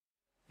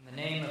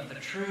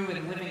true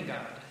and living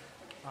God.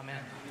 Amen.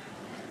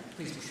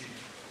 Please be seated.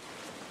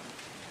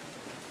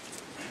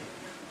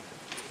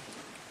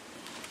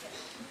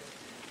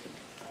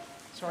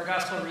 So our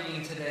gospel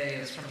reading today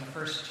is from the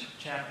first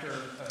chapter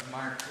of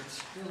Mark.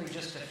 It's really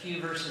just a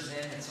few verses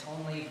in. It's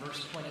only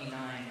verse 29,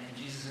 and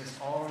Jesus is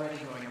already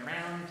going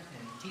around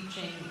and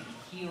teaching and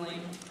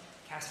healing,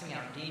 casting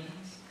out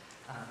demons,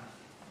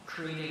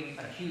 creating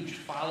a huge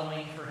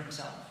following for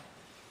himself.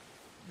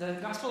 The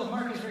Gospel of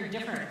Mark is very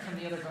different from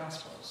the other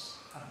Gospels.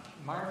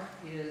 Mark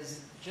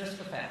is just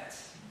the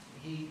facts.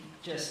 He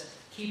just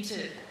keeps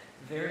it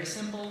very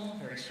simple,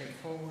 very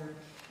straightforward.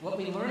 What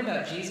we learn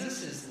about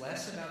Jesus is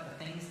less about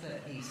the things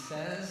that he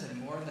says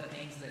and more the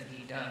things that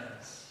he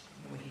does,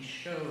 when he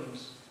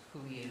shows who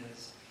he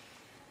is.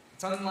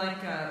 It's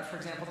unlike, for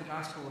example, the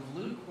Gospel of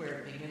Luke, where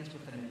it begins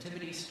with the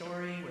nativity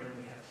story, where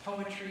we have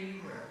poetry,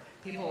 where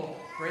people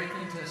break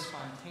into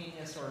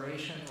spontaneous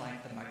oration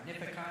like the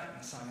Magnificat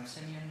and Song of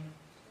Simeon.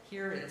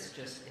 Here it's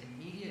just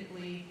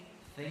immediately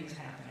things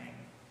happening.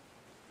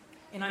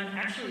 And I'm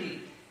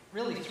actually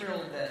really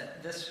thrilled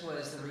that this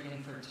was the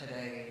reading for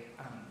today,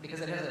 because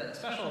it has a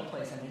special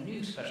place and a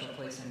new special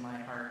place in my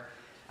heart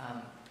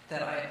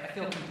that I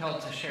feel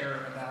compelled to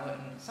share about.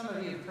 And some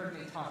of you have heard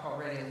me talk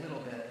already a little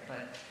bit,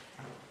 but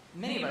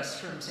many of us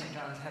from St.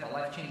 John's had a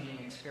life-changing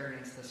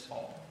experience this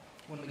fall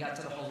when we got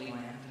to the Holy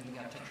Land and we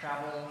got to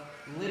travel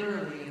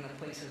literally in the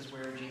places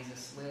where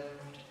Jesus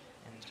lived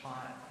and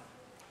taught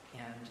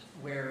and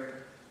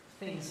where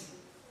things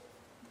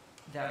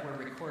that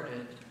were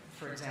recorded,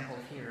 for example,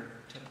 here,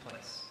 took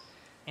place.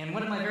 And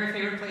one of my very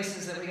favorite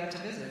places that we got to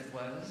visit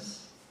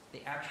was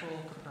the actual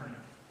Capernaum.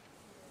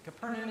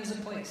 Capernaum is a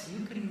place.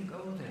 You can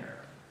go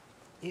there.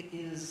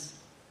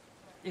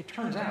 It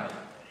turns out,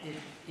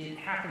 it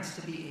happens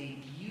to be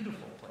a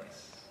beautiful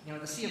place. You know,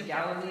 the Sea of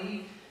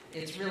Galilee,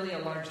 it's really a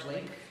large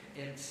lake.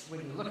 It's, when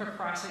you look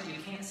across it,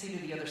 you can't see to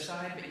the other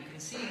side, but you can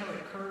see how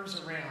it curves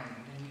around,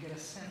 and you get a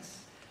sense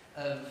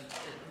of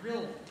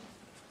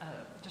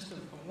just a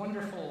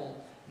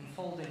wonderful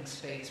unfolding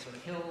space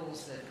with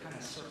hills that kind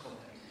of circle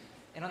it.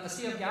 And on the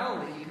Sea of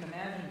Galilee, you can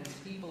imagine these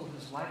people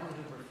whose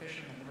livelihood were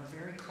fishermen were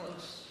very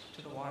close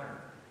to the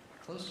water,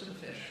 close to the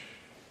fish.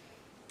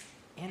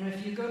 And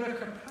if you go to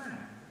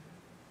Capernaum,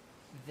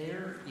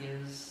 there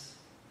is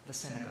the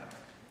synagogue.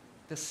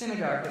 The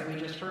synagogue that we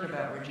just heard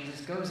about, where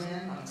Jesus goes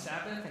in on the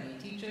Sabbath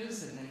and he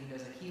teaches, and then he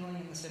does a healing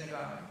in the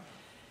synagogue.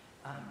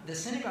 The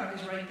synagogue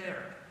is right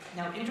there.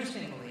 Now,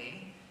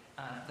 interestingly,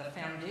 the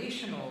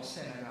foundational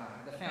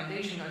synagogue, the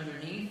foundation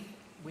underneath,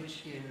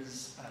 which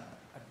is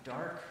a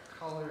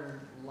dark-colored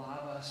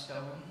lava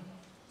stone,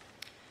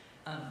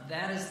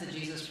 that is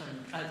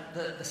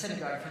the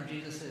synagogue from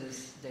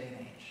Jesus' day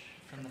and age,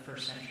 from the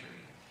first century.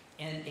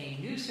 And a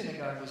new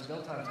synagogue was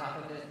built on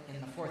top of it in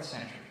the 4th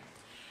century.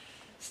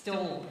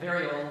 Still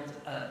very old.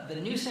 The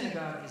new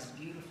synagogue is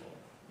beautiful.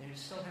 You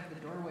still have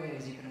the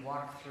doorways you can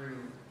walk through,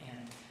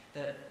 and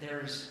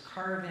there's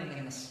carving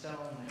in the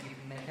stone that you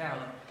can make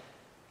out.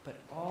 But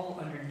all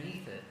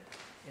underneath it,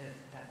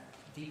 that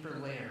deeper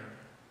layer,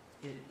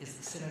 it is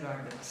the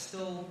synagogue that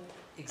still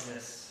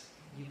exists.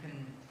 You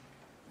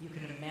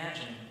can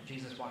imagine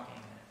Jesus walking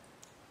in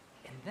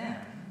it. And then,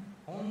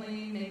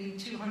 only maybe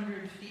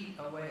 200 feet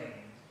away,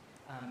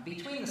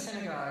 between the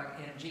synagogue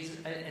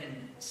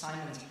and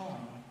Simon's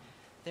home,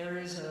 there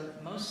is a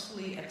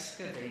mostly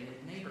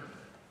excavated neighborhood.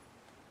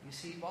 You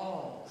see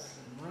walls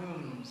and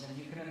rooms, and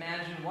you can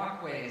imagine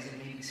walkways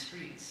and maybe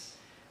streets.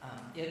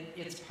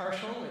 It's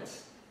partial.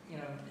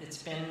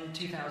 It's been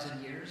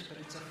 2,000 years, but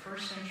it's a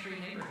first-century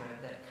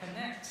neighborhood that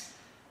connects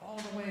all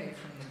the way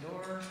from the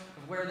door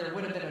of where there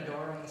would have been a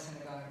door on the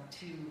synagogue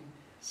to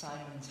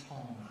Simon's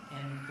home.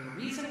 And the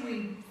reason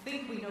we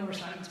think we know where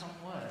Simon's home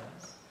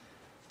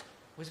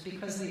was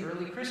because the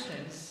early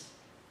Christians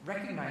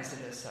recognized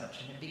it as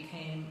such, and it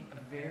became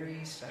a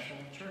very special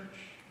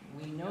church.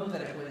 We know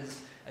that it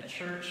was a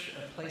church,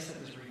 a place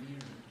that was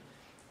revered.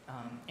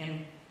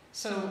 And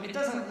so it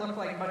doesn't look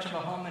like much of a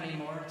home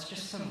anymore. It's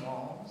just some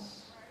walls.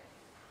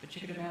 But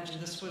you could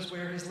imagine this was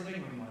where his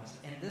living room was.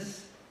 And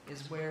this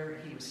is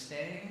where he was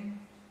staying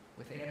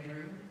with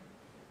Andrew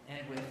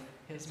and with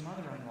his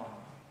mother-in-law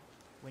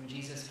when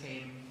Jesus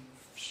came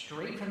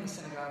straight from the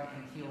synagogue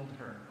and healed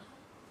her.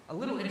 A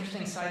little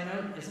interesting side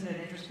note, isn't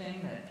it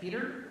interesting that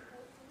Peter,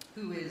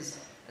 who is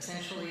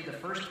essentially the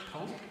first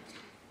pope,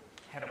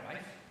 had a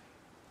wife?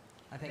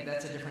 I think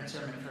that's a different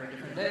sermon for a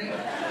different day.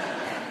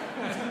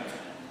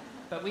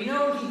 But we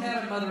know he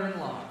had a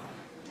mother-in-law.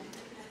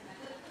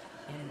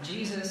 And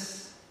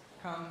Jesus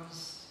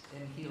comes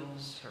and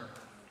heals her.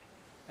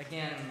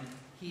 Again,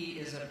 he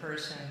is a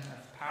person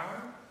of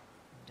power,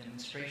 of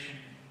demonstration,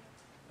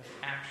 of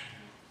action.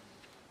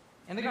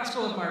 In the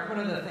Gospel of Mark, one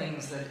of the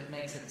things that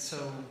makes it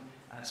so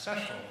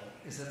special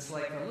is it's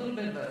like a little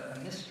bit of a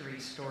mystery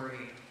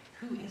story.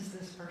 Who is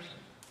this person?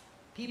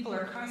 People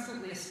are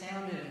constantly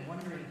astounded and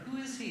wondering, who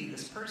is he,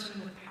 this person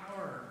with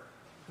power,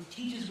 who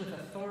teaches with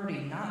authority,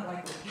 not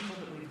like the people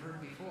that we've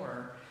heard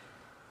before?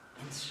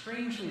 And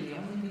strangely, the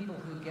only people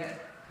who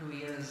get who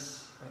he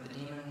is are the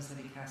demons that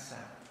he casts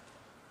out.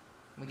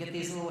 We get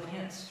these little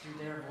hints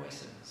through their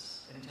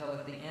voices until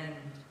at the end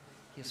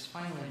he is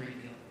finally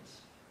revealed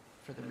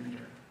for the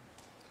reader.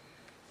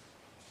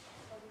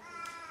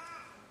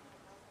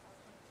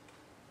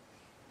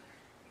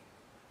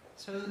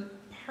 So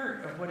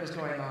part of what is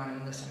going on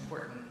in this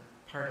important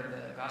part of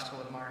the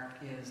Gospel of Mark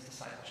is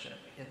discipleship.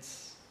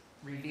 It's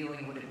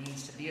revealing what it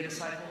means to be a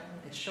disciple.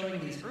 It's showing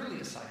these early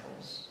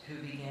disciples who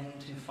begin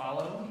to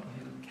follow,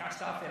 who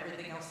cast off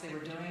everything else they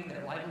were doing,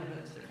 their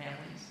livelihoods, their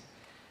families.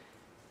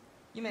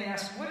 You may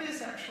ask, what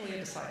is actually a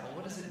disciple?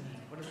 What does it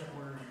mean? What does that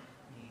word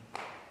mean?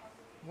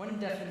 One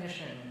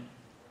definition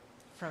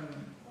from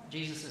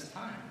Jesus'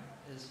 time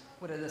is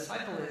what a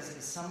disciple is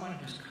someone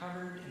who's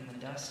covered in the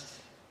dust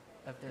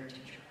of their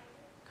teacher,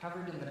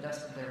 covered in the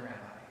dust of their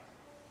rabbi,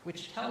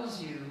 which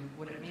tells you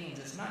what it means.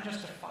 It's not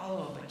just to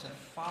follow, but to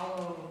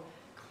follow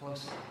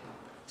closely.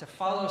 To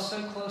follow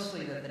so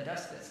closely that the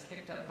dust that's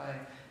kicked up by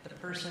the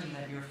person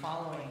that you're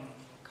following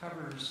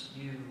covers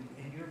you,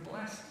 and you're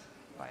blessed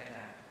by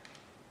that.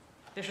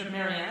 Bishop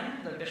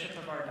Marianne, the bishop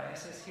of our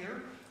diocese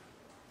here,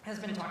 has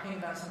been talking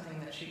about something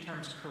that she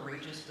terms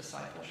courageous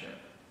discipleship.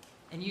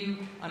 And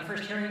you, on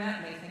first hearing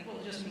that, may think, well,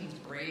 it just means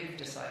brave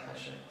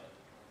discipleship.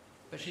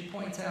 But she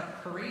points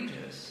out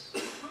courageous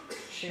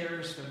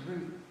shares the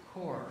root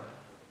core,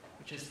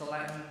 which is the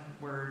Latin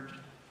word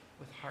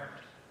with heart,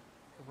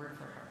 the word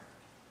for heart.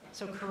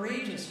 So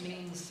courageous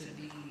means to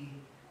be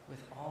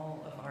with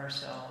all of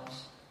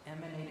ourselves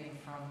emanating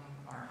from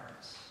our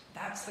hearts.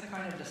 That's the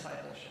kind of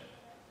discipleship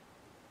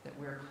that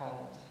we're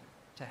called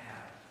to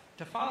have,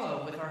 to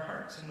follow with our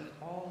hearts and with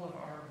all of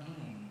our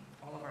being,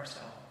 all of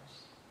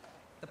ourselves.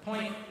 The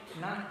point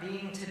not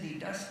being to be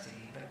dusty,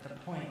 but the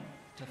point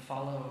to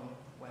follow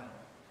well.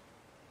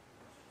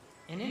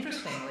 And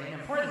interestingly and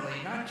importantly,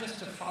 not just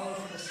to follow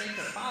for the sake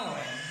of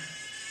following,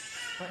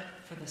 but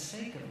for the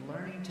sake of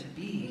learning to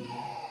be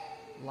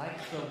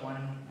like the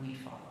one we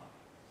follow.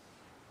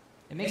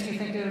 It makes me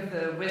think of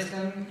the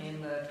wisdom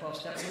in the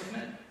 12-step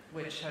movement,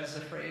 which has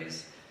the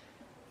phrase,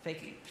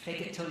 fake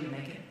it till you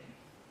make it.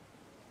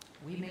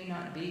 We may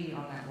not be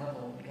on that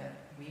level yet.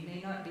 We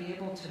may not be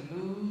able to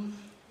move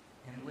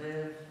and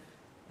live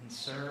and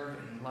serve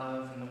and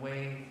love in the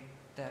way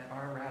that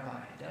our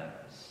rabbi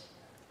does.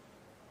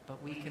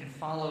 But we can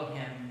follow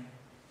him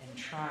and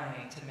try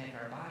to make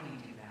our body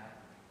do that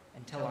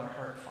until our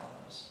heart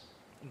follows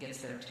and gets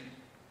there too.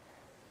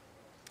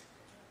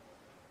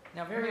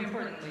 Now, very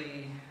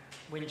importantly,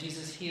 when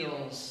Jesus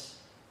heals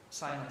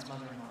Simon's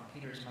mother-in-law,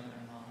 Peter's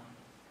mother-in-law,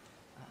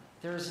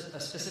 there's a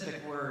specific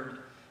word.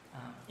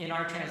 In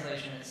our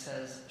translation, it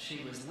says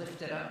she was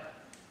lifted up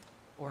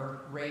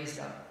or raised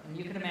up. And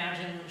you can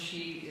imagine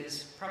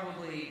she's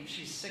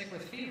sick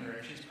with fever,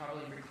 and she's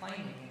probably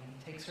reclining, and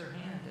he takes her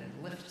hand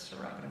and lifts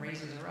her up and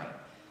raises her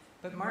up.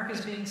 But Mark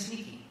is being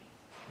sneaky,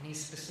 and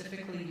he's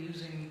specifically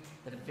using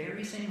the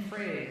very same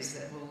phrase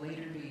that will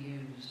later be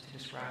used to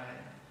describe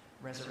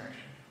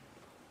resurrection.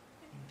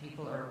 And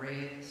people are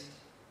raised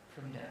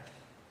from death.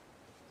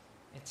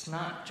 It's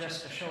not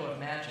just a show of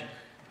magic,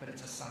 but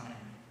it's a sign.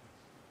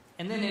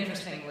 And then,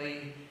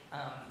 interestingly,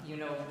 you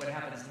know what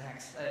happens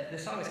next.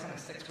 This always kind of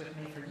sticks with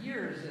me for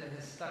years. It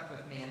has stuck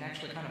with me and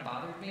actually kind of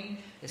bothered me.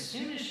 As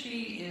soon as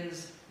she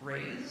is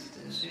raised,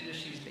 as soon as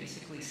she's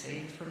basically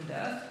saved from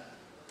death,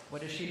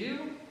 what does she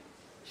do?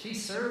 She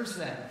serves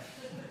them.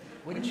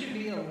 Wouldn't you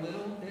be a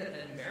little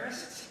bit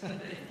embarrassed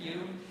if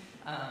you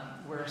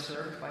were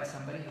served by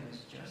somebody who was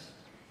just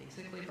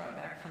basically brought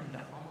back from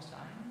almost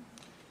dying?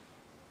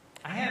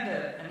 I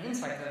had an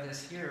insight of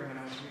this here when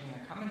I was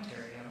reading a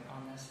commentary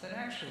on this, that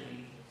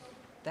actually,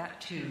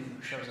 that too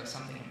shows us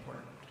something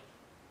important.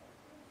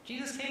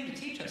 Jesus came to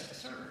teach us to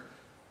serve.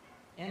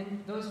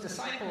 And those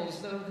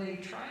disciples, though they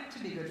tried to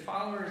be good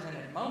followers, and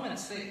at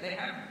moments they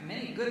have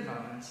many good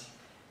moments,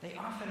 they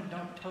often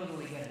don't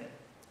totally get it.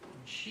 And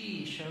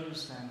she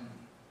shows them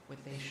what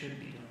they should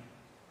be doing,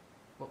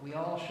 what we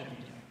all should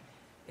be doing.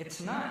 It's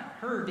not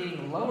her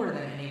being lower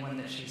than anyone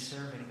that she's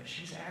serving, but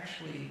she's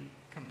actually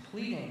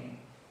completing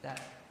that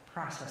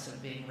process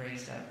of being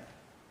raised up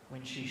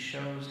when she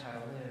shows how to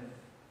live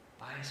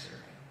by serving.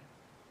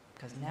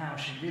 Because now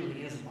she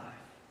really is alive.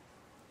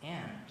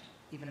 And,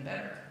 even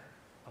better,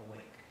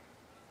 awake.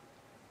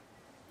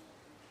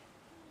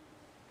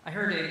 I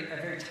heard a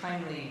very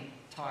timely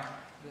talk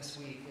this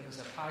week. It was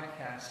a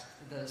podcast.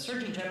 The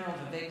Surgeon General,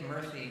 Vivek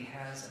Murthy,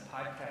 has a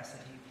podcast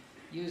that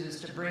he uses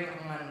to bring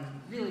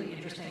on really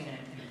interesting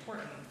and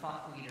important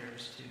thought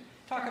leaders to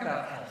talk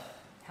about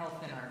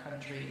health in our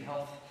country,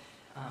 health,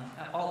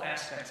 all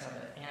aspects of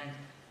it.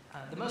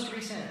 And the most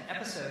recent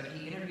episode,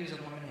 he interviews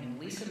a woman named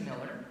Lisa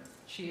Miller.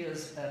 She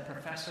is a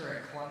professor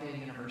at Columbia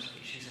University.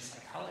 She's a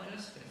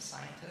psychologist and a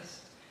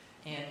scientist.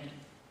 And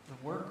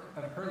the work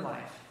of her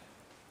life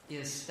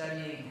is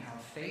studying how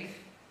faith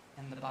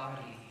and the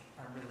body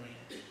are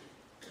related,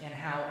 and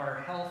how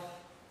our health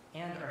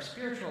and our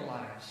spiritual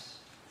lives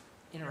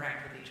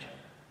interact with each other.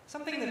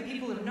 Something that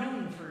people have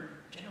known for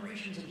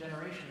generations and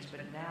generations,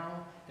 but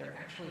now they're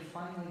actually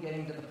finally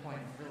getting to the point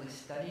of really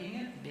studying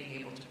it and being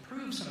able to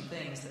prove some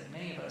things that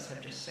many of us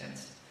have just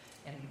sensed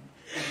and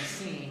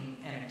seen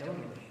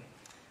anecdotally.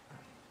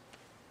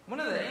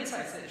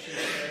 insights that she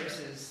shares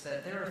is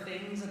that there are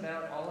things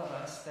about all of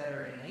us that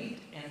are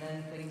innate, and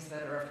then things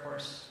that are, of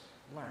course,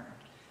 learned.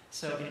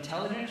 So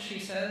intelligence, she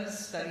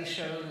says, studies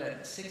show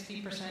that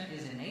 60%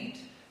 is innate,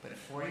 but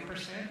 40%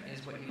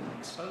 is what you've been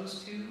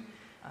exposed to.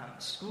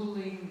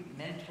 Schooling,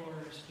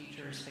 mentors,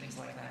 teachers, things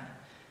like that.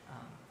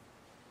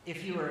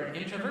 If you are an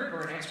introvert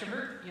or an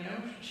extrovert,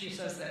 she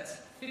says that's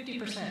 50%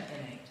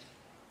 innate,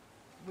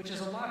 which is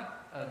a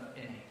lot of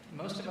innate.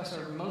 Most of us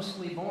are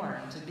mostly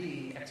born to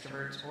be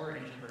extroverts or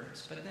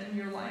introverts, but then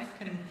your life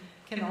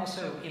can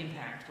also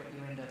impact what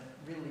you end up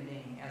really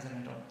being as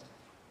an adult.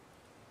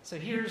 So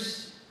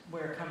here's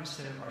where it comes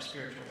to our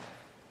spiritual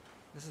life.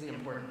 This is the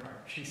important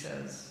part. She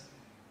says,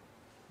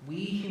 we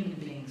human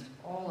beings,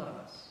 all of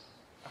us,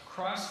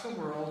 across the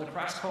world,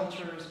 across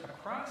cultures,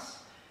 across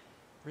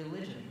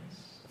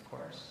religions, of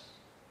course,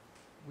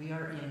 we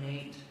are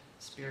innate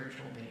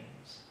spiritual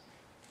beings.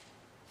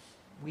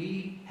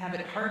 We have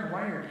it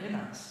hardwired in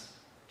us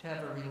to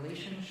have a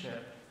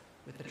relationship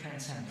with the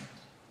transcendent,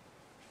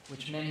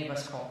 which many of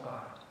us call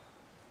God.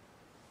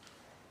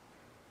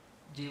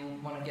 Do you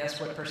want to guess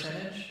what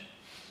percentage?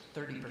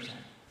 30%.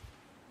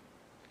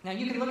 Now,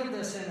 you can look at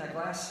this in a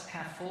glass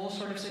half full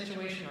sort of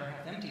situation or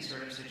half empty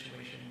sort of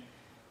situation.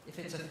 If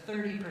it's a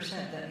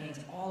 30%, that means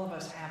all of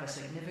us have a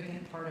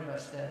significant part of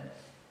us that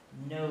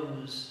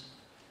knows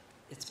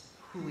it's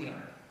who we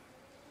are.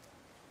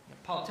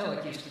 Paul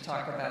Tillich used to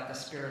talk about the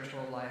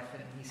spiritual life,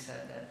 and he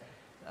said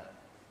that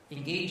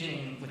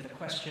engaging with the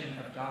question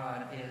of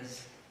God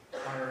is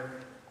our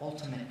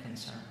ultimate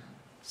concern.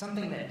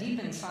 Something that deep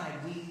inside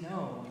we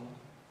know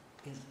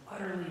is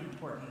utterly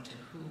important to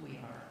who we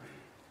are.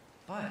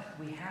 But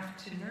we have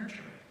to nurture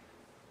it.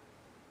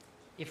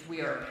 If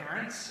we are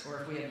parents,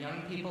 or if we have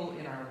young people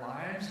in our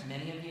lives,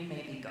 many of you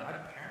may be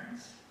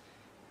godparents,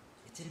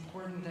 it's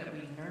important that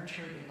we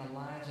nurture it in the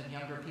lives of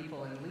younger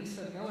people. And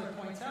Lisa Miller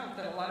points out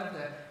that a lot of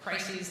the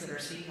crises that are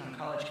seen on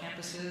college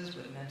campuses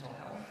with mental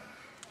health,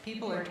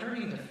 people are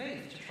turning to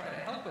faith to try to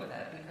help with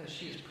that because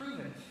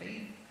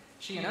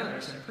she and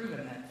others have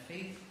proven that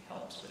faith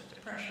helps with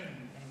depression,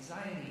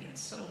 anxiety, and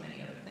so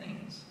many other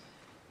things.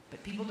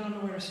 But people don't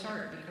know where to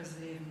start because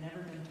they've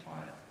never been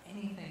taught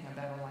anything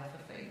about a life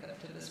of faith up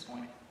to this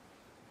point.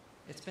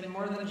 It's been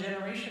more than a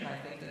generation, I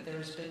think, that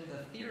there's been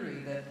the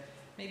theory that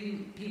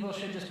maybe people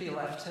should just be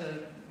left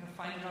to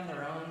find it on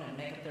their own and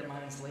make up their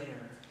minds later.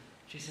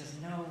 She says,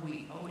 no,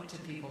 we owe it to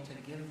people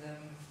to give them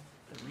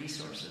the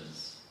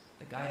resources,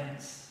 the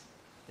guidance,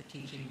 the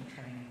teaching, the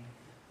training.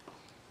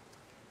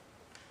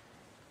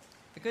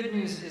 The good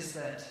news is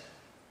that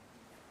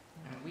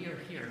we are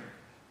here.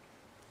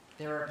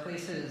 There are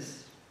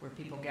places where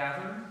people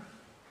gather,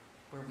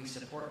 where we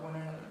support one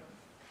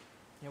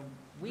another.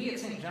 We at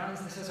St.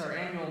 John's, this is our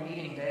annual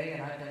meeting day,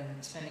 and I've been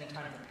spending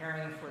time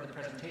preparing for the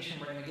presentation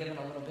we're going to give in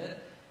a little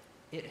bit.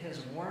 It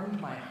has warmed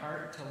my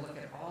heart to look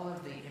at all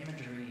of the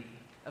imagery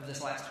of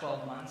this last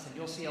 12 months, and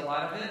you'll see a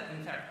lot of it.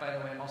 In fact, by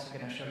the way, I'm also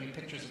going to show you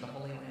pictures of the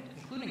Holy Land,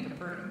 including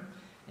Capernaum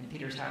in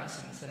Peter's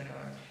house and the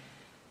synagogue.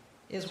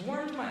 It has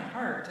warmed my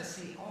heart to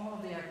see all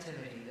of the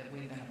activity that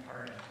we've been a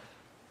part of.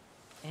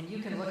 And you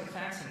can look at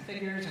facts and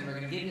figures, and we're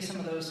going to give you some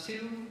of those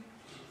too.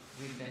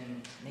 We've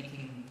been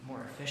making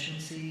more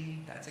efficiency.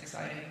 That's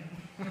exciting.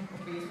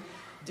 We're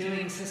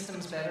doing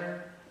systems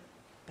better.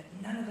 But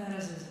none of that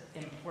is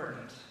as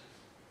important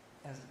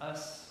as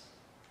us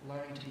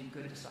learning to be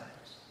good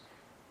disciples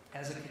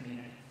as a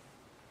community.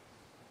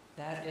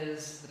 That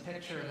is the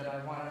picture that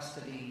I want us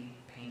to be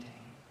painting.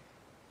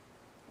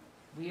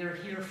 We are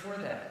here for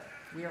that.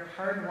 We are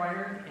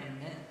hardwired and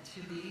meant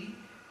to be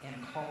and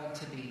called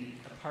to be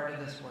a part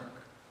of this work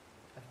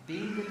of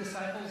being good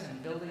disciples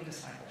and building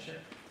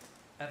discipleship,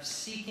 of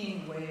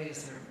seeking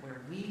ways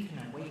where we can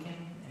awaken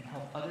and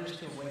help others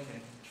to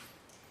awaken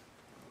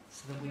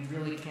so that we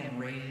really can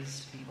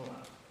raise people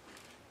up.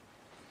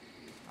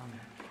 Amen.